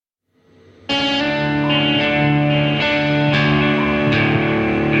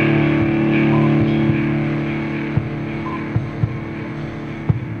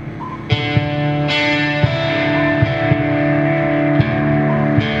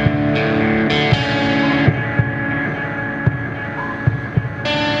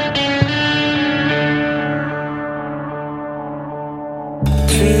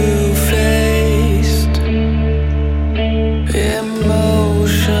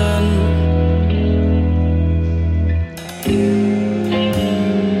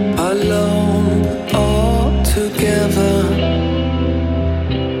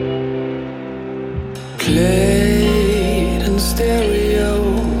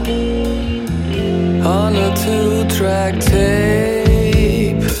track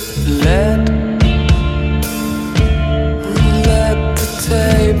tape. Let the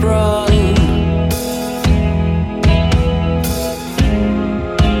tape run.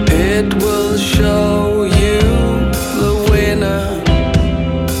 It will show you the winner.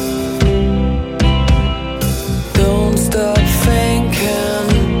 Don't stop thinking.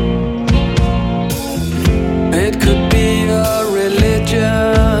 It could be a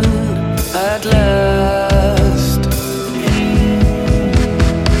religion at last.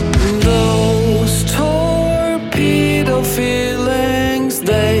 Those torpedo feelings,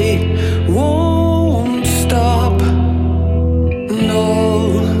 they won't stop. No,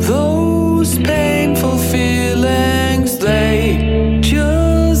 those painful feelings, they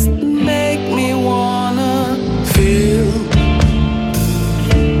just make me wanna feel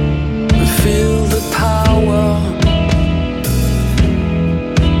the power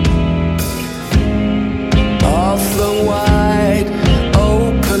of the wide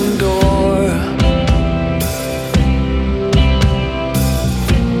open door.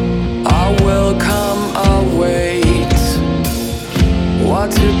 I will come await what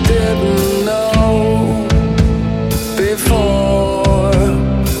you didn't know before.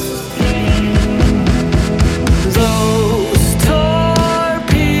 Those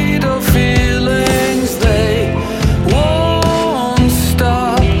torpedo feelings, they won't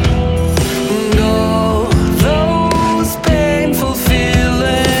stop. No, those painful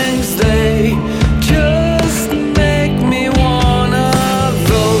feelings, they just make me wanna.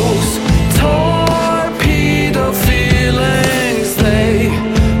 Those torpedo feelings, they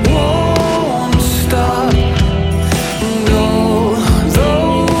won't stop. No,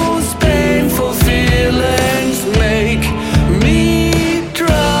 those painful feelings make me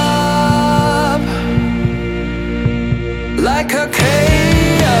drop like a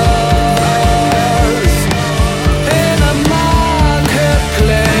chaos in a marketplace,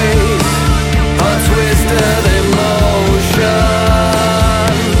 a twisted emotion,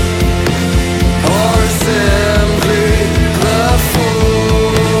 or simply the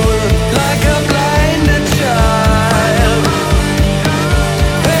fool, like a blinded child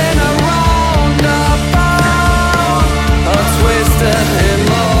in a roundabout, a twisted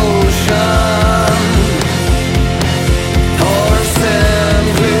emotion, or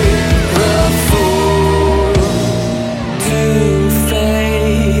simply the fool. Two-faced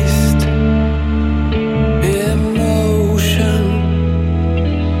emotion,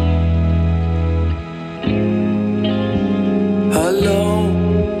 alone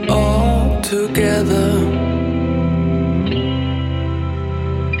all together.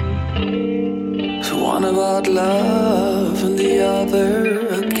 So one about love and the other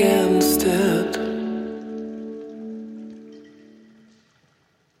against it.